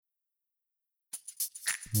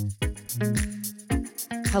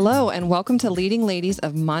Hello, and welcome to Leading Ladies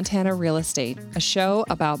of Montana Real Estate, a show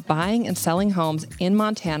about buying and selling homes in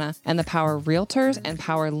Montana and the power realtors and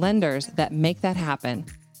power lenders that make that happen.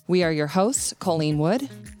 We are your hosts, Colleen Wood.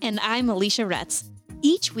 And I'm Alicia Retz.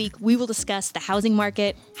 Each week, we will discuss the housing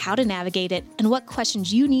market, how to navigate it, and what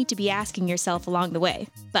questions you need to be asking yourself along the way.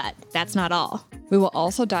 But that's not all. We will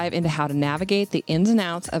also dive into how to navigate the ins and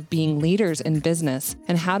outs of being leaders in business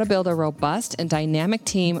and how to build a robust and dynamic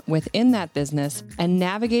team within that business and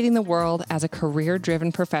navigating the world as a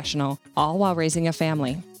career-driven professional, all while raising a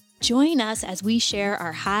family. Join us as we share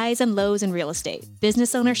our highs and lows in real estate,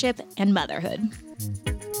 business ownership, and motherhood.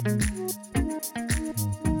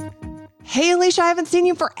 Hey, Alicia, I haven't seen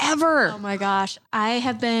you forever. Oh my gosh. I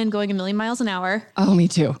have been going a million miles an hour. Oh, me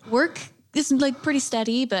too. Work is like pretty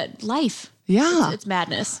steady, but life. Yeah. It's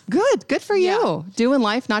madness. Good for you. Yeah. Doing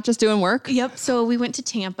life, not just doing work. Yep. So we went to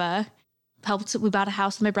Tampa, we bought a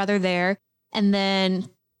house with my brother there. And then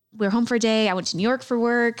we were home for a day. I went to New York for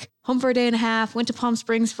work, home for a day and a half, went to Palm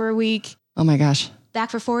Springs for a week. Oh my gosh.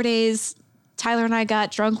 Back for 4 days. Tyler and I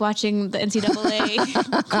got drunk watching the NCAA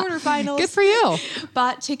quarterfinals. Good for you.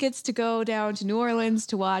 Bought tickets to go down to New Orleans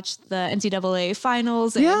to watch the NCAA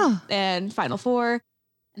finals and Final Four.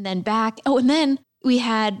 And then back. Oh, and then we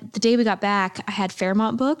had, the day we got back, I had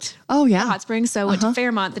Fairmont booked. Oh, yeah. Hot Springs. So I went to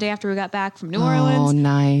Fairmont the day after we got back from New Orleans. Oh,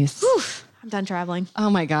 nice. Whew, I'm done traveling.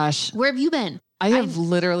 Oh my gosh. Where have you been? I have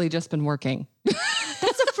literally just been working.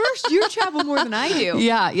 That's the first. You travel more than I do.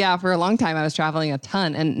 Yeah. For a long time, I was traveling a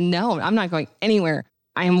ton. And no, I'm not going anywhere.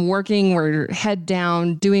 I am working. We're head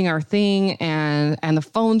down, doing our thing, and the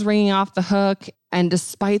phone's ringing off the hook. And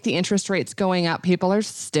despite the interest rates going up, people are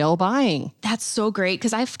still buying. That's so great,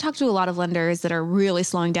 because I've talked to a lot of lenders that are really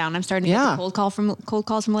slowing down. I'm starting to get cold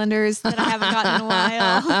calls from lenders that I haven't gotten in a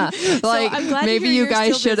while. Like, so I'm glad maybe you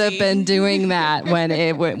guys should have been doing that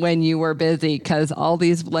when you were busy, because all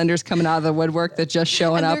these lenders coming out of the woodwork that just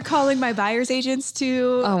showing up. They're calling my buyer's agents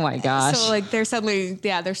too. Oh my gosh! So like they're suddenly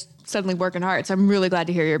working hard. So I'm really glad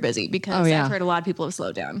to hear you're busy, because I've heard a lot of people have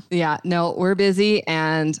slowed down. Yeah, no, we're busy,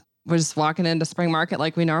 and we're just walking into spring market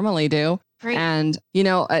like we normally do. Great. And,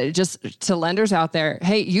 just to lenders out there,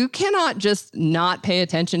 hey, you cannot just not pay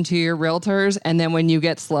attention to your realtors. And then when you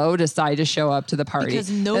get slow, decide to show up to the party.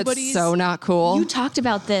 Because nobody's... That's so not cool. You talked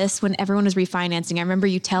about this when everyone was refinancing. I remember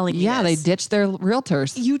you telling me this. They ditched their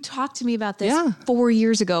realtors. You talked to me about this 4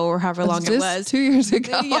 years ago, or however long it was. 2 years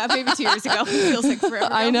ago. Yeah, maybe 2 years ago. It feels like forever ago.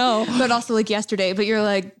 I know. But also like yesterday. But you're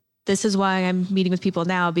like, this is why I'm meeting with people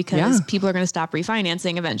now, because people are going to stop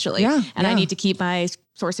refinancing eventually. And I need to keep my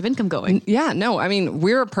source of income going. Yeah, no, I mean,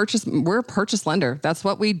 we're a purchase lender. That's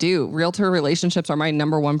what we do. Realtor relationships are my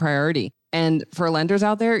number one priority. And for lenders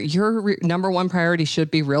out there, your number one priority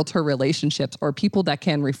should be realtor relationships, or people that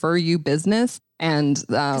can refer you business. And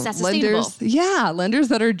lenders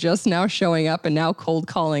that are just now showing up and now cold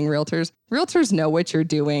calling realtors. Realtors know what you're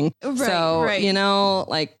doing.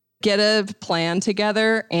 Right. Get a plan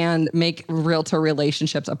together and make realtor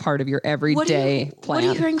relationships a part of your everyday plan. What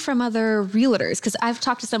are you hearing from other realtors? Because I've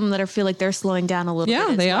talked to some that feel like they're slowing down a little bit.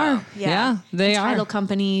 Yeah, they are. Yeah, they are. Title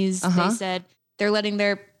companies, they said they're letting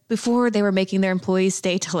before they were making their employees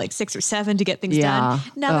stay till like 6 or 7 to get things done.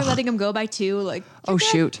 Now they're letting them go by 2. Like,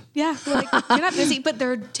 shoot. Yeah. Like, you're not busy, but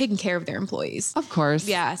they're taking care of their employees. Of course.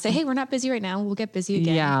 Yeah. Say, hey, we're not busy right now. We'll get busy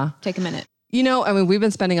again. Yeah. Take a minute. We've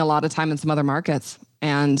been spending a lot of time in some other markets.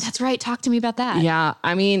 And that's right. Talk to me about that. Yeah.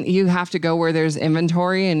 I mean, you have to go where there's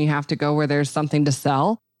inventory, and you have to go where there's something to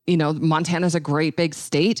sell. Montana's a great big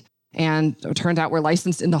state, and it turned out we're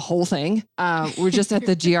licensed in the whole thing. We're just at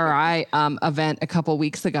the GRI event a couple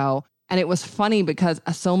weeks ago. And it was funny because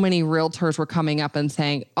so many realtors were coming up and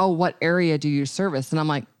saying, oh, what area do you service? And I'm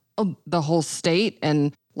like, oh, the whole state,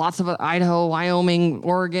 and lots of Idaho, Wyoming,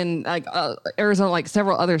 Oregon, Arizona, like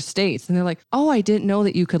several other states. And they're like, oh, I didn't know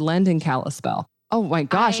that you could lend in Kalispell. Oh my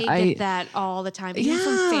gosh. I get that all the time. Even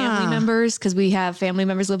from family members, because we have family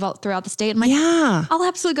members live all throughout the state. I'm like, I'll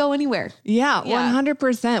absolutely go anywhere. Yeah,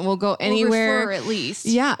 100%. We'll go anywhere. We'll refer at least.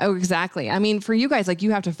 Yeah, exactly. I mean, for you guys,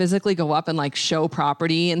 you have to physically go up and show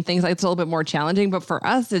property and things. It's a little bit more challenging, but for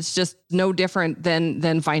us, it's just no different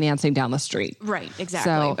than financing down the street. Right,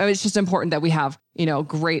 exactly. So it's just important that we have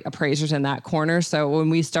great appraisers in that corner. So when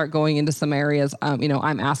we start going into some areas,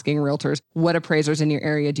 I'm asking realtors, what appraisers in your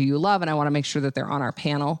area do you love? And I want to make sure that they're on our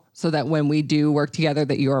panel, so that when we do work together,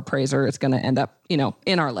 that your appraiser is going to end up,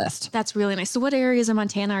 in our list. That's really nice. So what areas of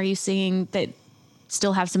Montana are you seeing that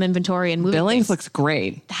still have some inventory and moving Billings things? looks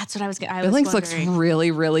great. That's what I was Billings looks really,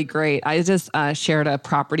 really great. I just shared a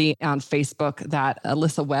property on Facebook that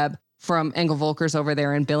Alyssa Webb from Engel Volkers over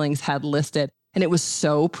there in Billings had listed. and it was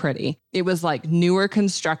so pretty. It was like newer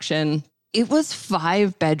construction. It was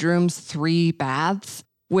 5 bedrooms, 3 baths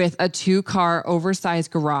with a 2-car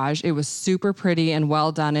oversized garage. It was super pretty and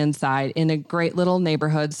well done inside in a great little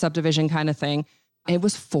neighborhood subdivision kind of thing. It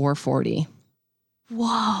was $440.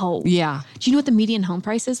 Whoa. Yeah. Do you know what the median home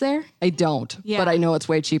price is there? I don't, but I know it's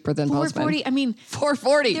way cheaper than Bozeman. $440. I mean,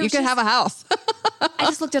 $440. You can have a house. I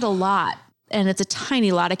just looked at a lot, and it's a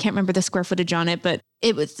tiny lot. I can't remember the square footage on it, but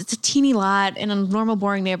it's a teeny lot in a normal,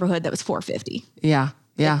 boring neighborhood that was $450. Yeah.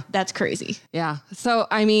 Yeah. That's crazy. Yeah. So,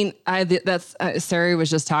 I mean, Sari was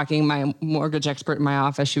just talking, my mortgage expert in my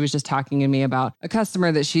office. She was just talking to me about a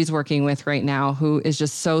customer that she's working with right now who is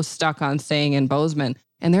just so stuck on staying in Bozeman,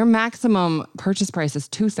 and their maximum purchase price is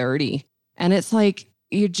 $230. And it's like,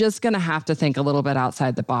 you're just going to have to think a little bit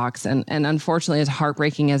outside the box. And unfortunately, as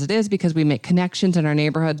heartbreaking as it is, because we make connections in our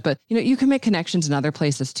neighborhoods, but you can make connections in other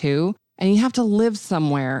places too. And you have to live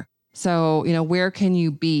somewhere. So, where can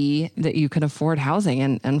you be that you can afford housing?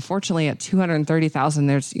 And unfortunately, at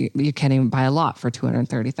 $230,000, you can't even buy a lot for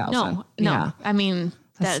 $230,000. No. Yeah. I mean,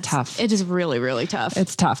 that's tough. It is really, really tough.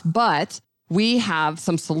 It's tough, but we have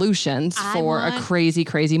some solutions for a crazy,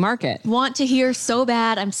 crazy market. Want to hear so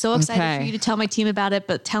bad. I'm so excited for you to tell my team about it,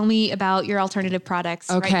 but tell me about your alternative products.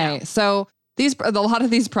 Okay. Right now. So a lot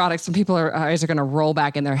of these products, some people eyes are going to roll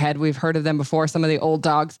back in their head. We've heard of them before. Some of the old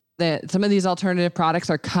dogs, some of these alternative products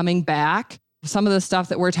are coming back. Some of the stuff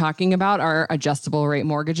that we're talking about are adjustable rate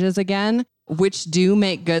mortgages again, which do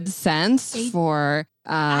make good sense for...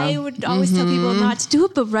 I would always tell people not to do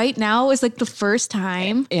it, but right now is like the first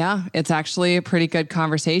time. Yeah, it's actually a pretty good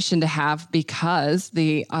conversation to have because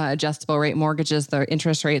the adjustable rate mortgages, the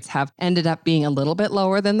interest rates have ended up being a little bit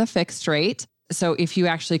lower than the fixed rate. So if you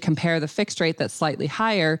actually compare the fixed rate that's slightly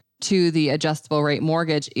higher to the adjustable rate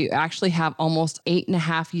mortgage, you actually have almost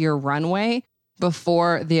 8.5-year runway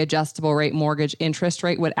before the adjustable rate mortgage interest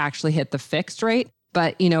rate would actually hit the fixed rate.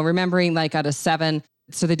 But, remembering like at a 7,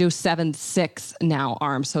 so they do 7/6 now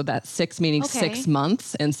ARM. So that's 6 meaning 6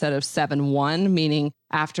 months instead of 7/1, meaning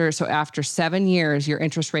after 7 years, your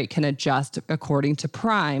interest rate can adjust according to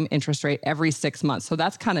prime interest rate every 6 months. So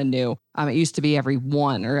that's kind of new. It used to be every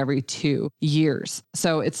 1 or every 2 years.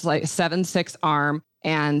 So it's like 7/6 ARM.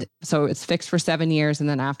 And so it's fixed for 7 years. And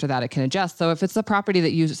then after that, it can adjust. So if it's a property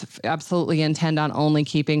that you absolutely intend on only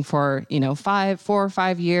keeping for, 4 or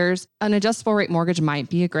 5 years, an adjustable rate mortgage might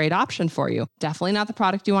be a great option for you. Definitely not the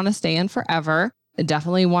product you want to stay in forever.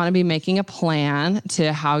 Definitely want to be making a plan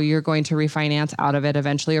to how you're going to refinance out of it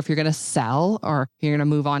eventually, or if you're going to sell or you're going to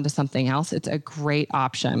move on to something else. It's a great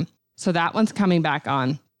option. So that one's coming back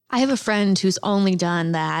on. I have a friend who's only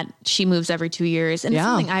done that. She moves every 2 years. And it's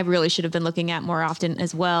something I really should have been looking at more often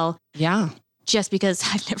as well. Yeah. Just because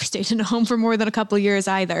I've never stayed in a home for more than a couple of years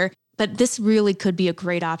either. But this really could be a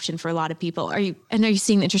great option for a lot of people. Are you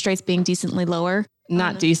seeing the interest rates being decently lower?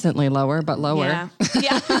 Not decently lower, but lower.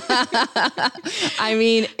 Yeah. I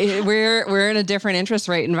mean, we're in a different interest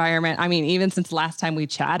rate environment. I mean, even since last time we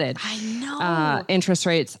chatted, I know interest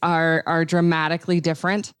rates are dramatically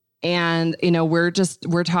different. And,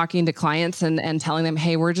 we're talking to clients and telling them,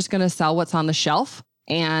 hey, we're just going to sell what's on the shelf.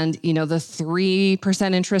 And, the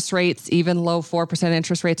 3% interest rates, even low 4%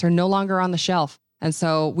 interest rates are no longer on the shelf. And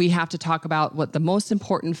so we have to talk about what the most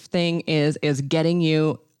important thing is getting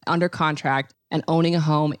you under contract and owning a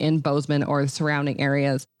home in Bozeman or the surrounding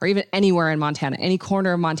areas, or even anywhere in Montana. Any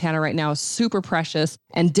corner of Montana right now is super precious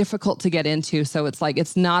and difficult to get into. So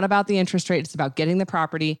it's not about the interest rate. It's about getting the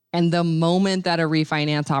property. And the moment that a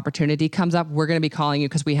refinance opportunity comes up, we're going to be calling you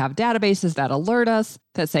because we have databases that alert us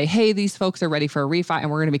that say, hey, these folks are ready for a refi, and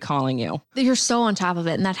we're going to be calling you. You're so on top of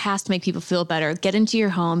it. And that has to make people feel better. Get into your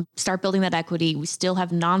home, start building that equity. We still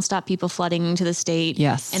have nonstop people flooding into the state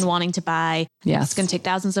and wanting to buy. Yes. It's going to take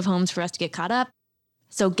thousands of homes for us to get caught up.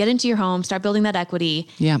 So get into your home, start building that equity.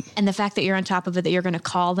 Yeah. And the fact that you're on top of it, that you're going to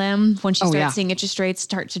call them once you start seeing interest rates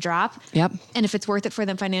start to drop. Yep. And if it's worth it for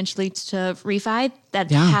them financially to refi,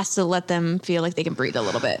 that has to let them feel like they can breathe a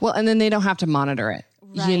little bit. Well, and then they don't have to monitor it.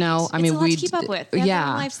 Right. I mean, we keep up with. They have their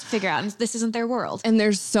own lives to figure out, and this isn't their world. And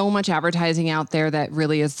there's so much advertising out there that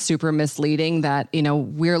really is super misleading that,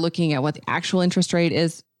 we're looking at what the actual interest rate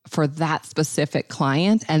is for that specific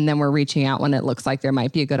client. And then we're reaching out when it looks like there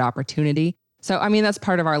might be a good opportunity. So, I mean, that's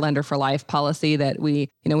part of our Lender for Life policy that we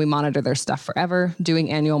monitor their stuff forever,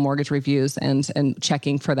 doing annual mortgage reviews and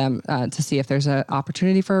checking for them to see if there's an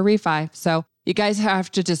opportunity for a refi. So you guys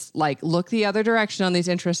have to just look the other direction on these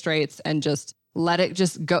interest rates and just let it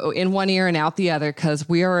just go in one ear and out the other, because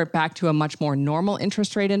we are back to a much more normal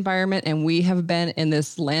interest rate environment. And we have been in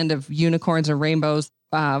this land of unicorns and rainbows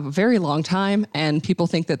a very long time. And people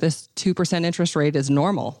think that this 2% interest rate is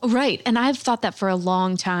normal. Right. And I've thought that for a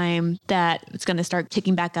long time that it's going to start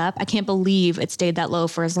ticking back up. I can't believe it stayed that low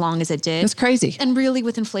for as long as it did. It's crazy. And really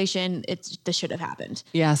with inflation, this should have happened.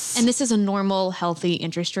 Yes. And this is a normal, healthy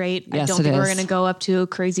interest rate. Yes, I don't think we're going to go up to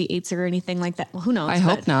crazy 8s or anything like that. Well, who knows? I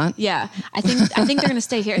hope not. Yeah. I think they're going to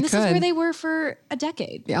stay here. And this is where they were for a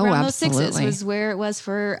decade. Oh, around absolutely. those 6s was where it was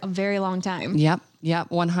for a very long time. Yep.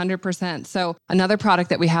 100%. So another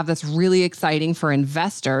product that we have that's really exciting for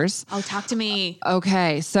investors. Oh, talk to me.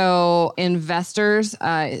 Okay. So investors,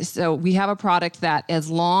 so we have a product that as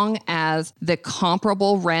long as the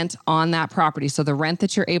comparable rent on that property, so the rent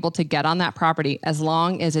that you're able to get on that property, as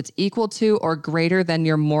long as it's equal to or greater than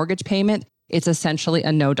your mortgage payment, it's essentially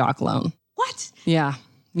a no-doc loan. What? Yeah.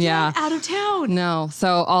 Yeah. Get out of town. No.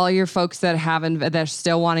 So all your folks that they're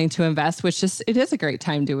still wanting to invest, it is a great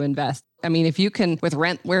time to invest. I mean, if you can, with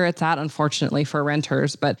rent where it's at, unfortunately for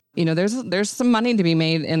renters, but there's some money to be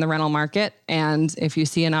made in the rental market. And if you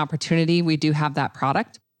see an opportunity, we do have that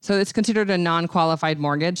product. So it's considered a non-qualified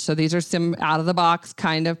mortgage. So these are some out of the box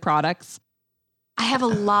kind of products. I have a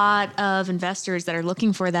lot of investors that are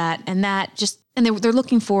looking for that, and they're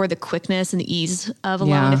looking for the quickness and the ease of a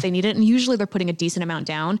loan if they need it. And usually they're putting a decent amount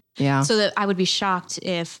down. Yeah. So that I would be shocked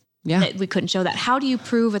if that we couldn't show that. How do you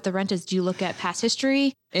prove what the rent is? Do you look at past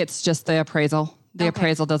history? It's just the appraisal. The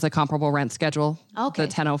appraisal does a comparable rent schedule. Okay. The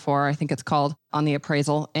 1004, I think it's called, on the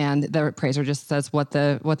appraisal. And the appraiser just says what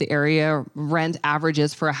the area rent average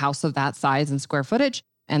is for a house of that size and square footage.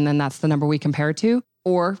 And then that's the number we compare to,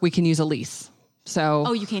 or we can use a lease.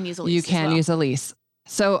 So you can use a lease. You can use a lease.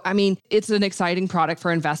 So, I mean, it's an exciting product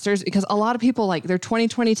for investors because a lot of people, like, their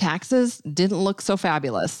 2020 taxes didn't look so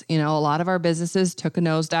fabulous. A lot of our businesses took a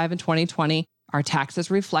nosedive in 2020. Our taxes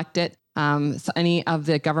reflect it. So any of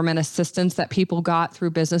the government assistance that people got through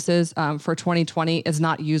businesses for 2020 is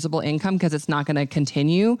not usable income because it's not going to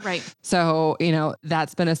continue. Right. So,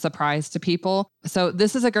 that's been a surprise to people. So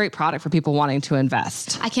this is a great product for people wanting to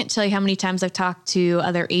invest. I can't tell you how many times I've talked to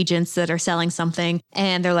other agents that are selling something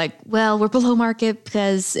and they're like, well, we're below market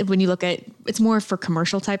because when you look at, it's more for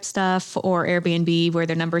commercial type stuff or Airbnb where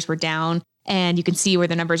their numbers were down. And you can see where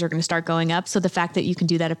the numbers are going to start going up. So the fact that you can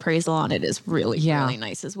do that appraisal on it is really, really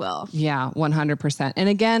nice as well. Yeah, 100%. And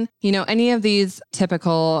again, any of these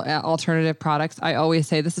typical alternative products, I always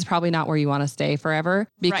say this is probably not where you want to stay forever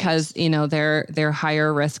because, they're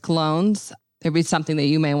higher risk loans. There'd be something that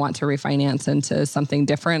you may want to refinance into something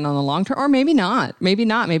different on the long term, or maybe not. Maybe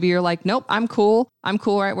not. Maybe you're like, nope, I'm cool. I'm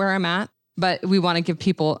cool right where I'm at. But we want to give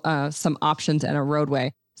people some options and a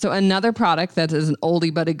roadway. So another product that is an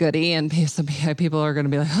oldie but a goodie, and some people are going to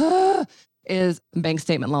be like, is bank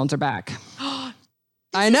statement loans are back.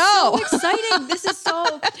 I know. So exciting. This is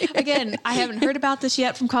so, again, I haven't heard about this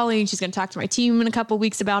yet from Colleen. She's going to talk to my team in a couple of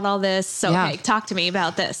weeks about all this. So talk to me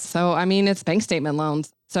about this. So, I mean, it's bank statement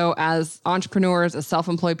loans. So as entrepreneurs, as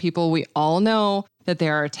self-employed people, we all know that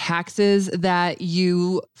there are taxes that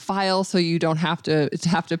you file so you don't have to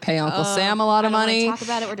pay Uncle Sam a lot of money. Talk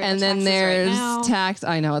about it. We're doing and then there's tax.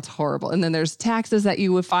 I know it's horrible. And then there's taxes that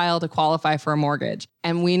you would file to qualify for a mortgage.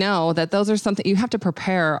 And we know that those are something you have to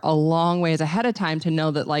prepare a long ways ahead of time to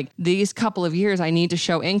know that, like, these couple of years I need to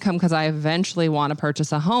show income because I eventually want to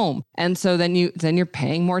purchase a home. And so then you're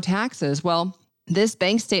paying more taxes. Well, this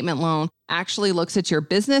bank statement loan actually looks at your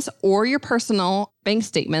business or your personal bank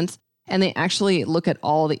statements, and they actually look at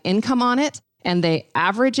all the income on it, and they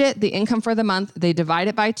average it, the income for the month. They divide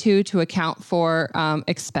it by 2 to account for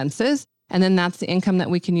expenses. And then that's the income that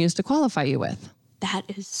we can use to qualify you with. That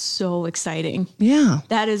is so exciting. Yeah.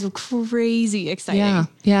 That is crazy exciting. Yeah.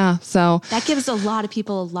 Yeah. So that gives a lot of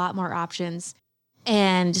people a lot more options.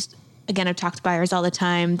 And again, I've talked to buyers all the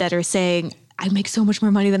time that are saying, I make so much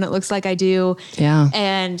more money than it looks like I do. Yeah.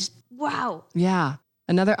 And wow. Yeah.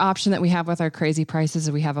 Another option that we have with our crazy prices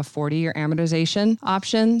is we have a 40-year amortization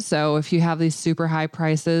option. So if you have these super high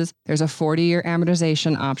prices, there's a 40-year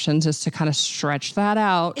amortization option just to kind of stretch that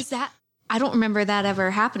out. Is that, I don't remember that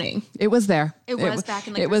ever happening. It was there. It was back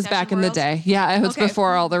in the It was back in the day. Yeah. It was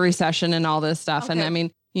before all the recession and all this stuff. Okay. And I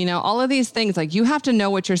mean, all of these things, like, you have to know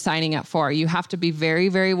what you're signing up for. You have to be very,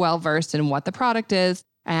 very well versed in what the product is.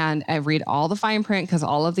 And I read all the fine print because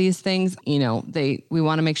all of these things, we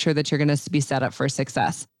want to make sure that you're going to be set up for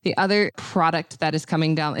success. The other product that is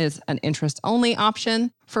coming down is an interest only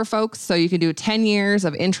option for folks. So you can do 10 years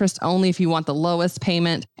of interest only if you want the lowest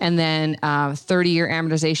payment, and then 30-year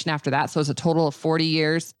amortization after that. So it's a total of 40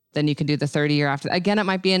 years. Then you can do the 30-year after. Again, it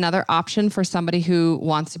might be another option for somebody who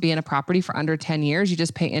wants to be in a property for under 10 years. You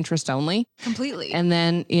just pay interest only. Completely. And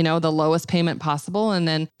then, the lowest payment possible, and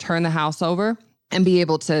then turn the house over. and be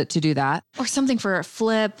able to do that. Or something for a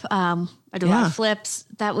flip. I do a lot of flips.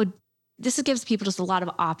 This gives people just a lot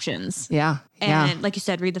of options. Yeah. And like you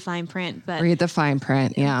said, read the fine print. But read the fine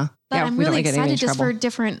print. Yeah. But I'm really excited just for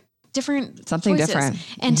different something choices. Different.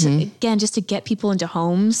 And again, just to get people into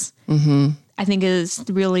homes, I think is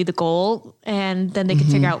really the goal. And then they can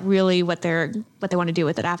figure out really what they want to do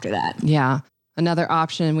with it after that. Yeah. Another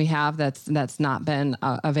option we have that's not been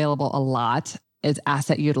available a lot is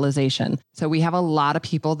asset utilization. So we have a lot of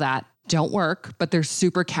people that don't work, but they're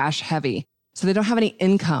super cash heavy. So they don't have any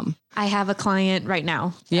income. I have a client right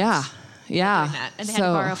now. Yeah. And they had to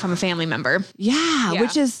borrow from a family member. Yeah,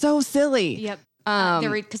 which is so silly. Yep.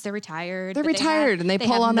 Because they're retired. They're retired and they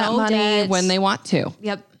pull on that money debt. when they want to.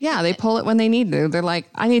 Yep. Yeah, they pull it when they need to. They're like,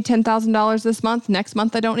 I need $10,000 this month. Next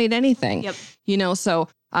month, I don't need anything. Yep. So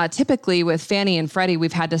typically with Fannie and Freddie,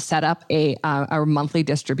 we've had to set up a monthly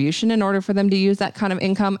distribution in order for them to use that kind of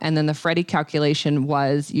income. And then the Freddie calculation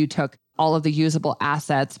was you took all of the usable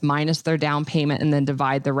assets minus their down payment and then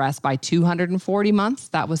divide the rest by 240 months.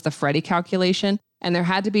 That was the Freddie calculation. And there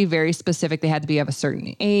had to be very specific. They had to be of a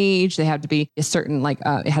certain age. They had to be a certain,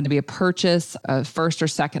 it had to be a purchase, a first or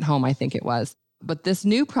second home, I think it was. But this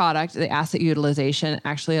new product, the asset utilization,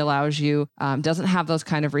 actually allows you, doesn't have those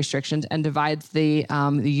kind of restrictions and divides the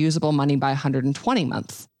usable money by 120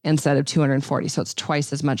 months instead of 240. So it's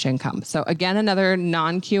twice as much income. So again, another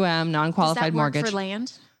non-QM, non-qualified mortgage. Does that work for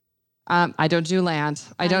land? I don't do land.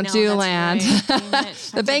 I don't do land.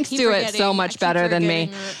 Right. The banks do it so much better than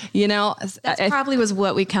me. That probably was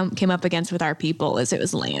what we came up against with our people is it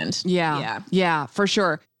was land. Yeah, for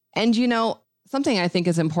sure. And something I think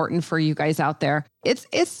is important for you guys out there,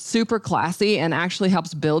 it's super classy and actually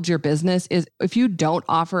helps build your business is if you don't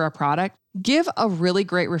offer a product, give a really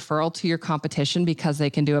great referral to your competition because they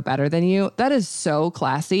can do it better than you. That is so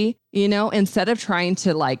classy, instead of trying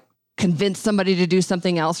to convince somebody to do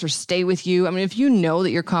something else or stay with you. I mean, if you know that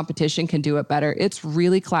your competition can do it better, it's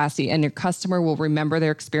really classy and your customer will remember their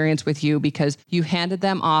experience with you because you handed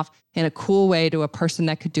them off in a cool way to a person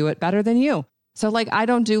that could do it better than you. So I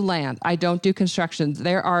don't do land. I don't do constructions.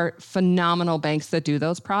 There are phenomenal banks that do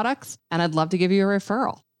those products and I'd love to give you a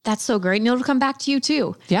referral. That's so great. And it'll come back to you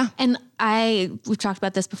too. Yeah. And we've talked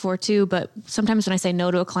about this before too, but sometimes when I say no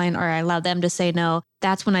to a client or I allow them to say no,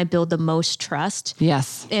 that's when I build the most trust.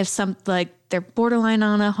 Yes. If they're borderline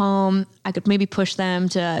on a home, I could maybe push them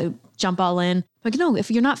to jump all in. No, if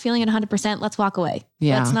you're not feeling it 100%, let's walk away.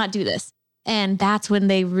 Yeah. Let's not do this. And that's when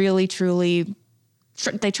they really, truly,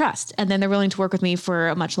 they trust. And then they're willing to work with me for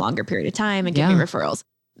a much longer period of time and give me referrals.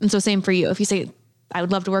 And so same for you. If you say, I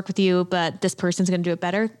would love to work with you, but this person's going to do it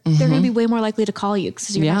better. They're going to be way more likely to call you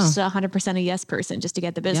because you're not just 100% a yes person just to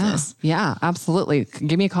get the business. Yeah, absolutely.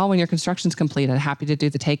 Give me a call when your construction's complete. I'm happy to do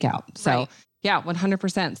the takeout. So yeah,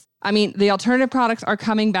 100%. I mean, the alternative products are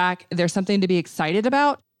coming back. There's something to be excited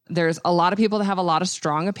about. There's a lot of people that have a lot of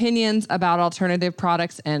strong opinions about alternative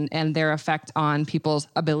products and their effect on people's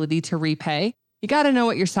ability to repay. You got to know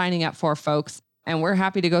what you're signing up for, folks. And we're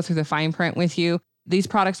happy to go through the fine print with you. These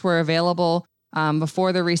products were available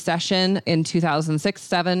before the recession in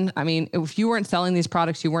 2006-07. I mean, if you weren't selling these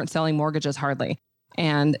products, you weren't selling mortgages hardly.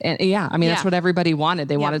 And that's what everybody wanted.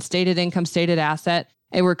 They wanted stated income, stated asset.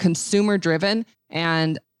 They were consumer driven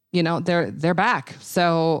and they're back.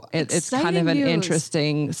 So it's kind of an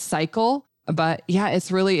interesting cycle, but yeah, it's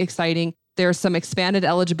really exciting. There's some expanded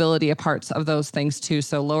eligibility of parts of those things too.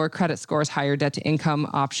 So lower credit scores, higher debt to income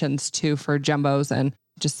options too for jumbos and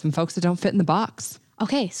just some folks that don't fit in the box.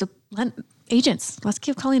 Okay. So agents, let's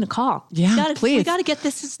give Colleen a call. Yeah, please. We got to get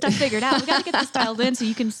this stuff figured out. We got to get this dialed in so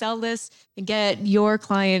you can sell this and get your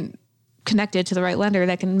client connected to the right lender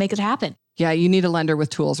that can make it happen. Yeah, you need a lender with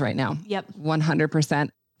tools right now. Yep. 100%.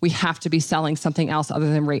 We have to be selling something else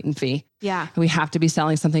other than rate and fee. Yeah. We have to be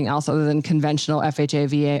selling something else other than conventional FHA,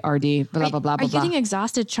 VA, RD, blah, blah, blah, blah. Are you getting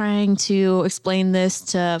exhausted trying to explain this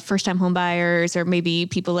to first-time home buyers or maybe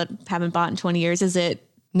people that haven't bought in 20 years?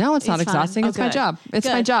 No, it's not exhausting. It's my job. It's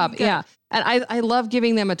my job. Good. Yeah. And I love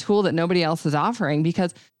giving them a tool that nobody else is offering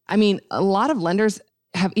because, I mean, a lot of lenders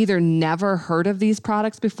have either never heard of these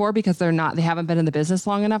products before because they haven't been in the business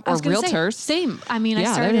long enough, or realtors. Same. I mean, I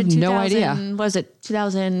started in 2000, no idea. Was it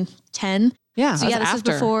 2010? Yeah. So this is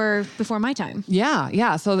before my time. Yeah.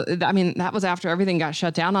 Yeah. So, I mean, that was after everything got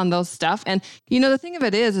shut down on those stuff. And, the thing of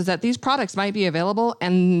it is that these products might be available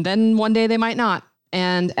and then one day they might not.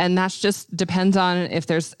 And that's just depends on if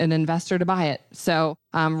there's an investor to buy it. So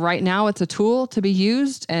right now it's a tool to be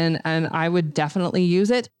used and I would definitely use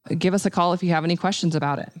it. Give us a call if you have any questions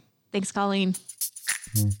about it. Thanks, Colleen.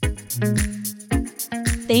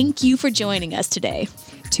 Thank you for joining us today.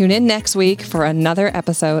 Tune in next week for another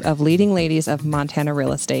episode of Leading Ladies of Montana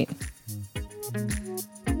Real Estate.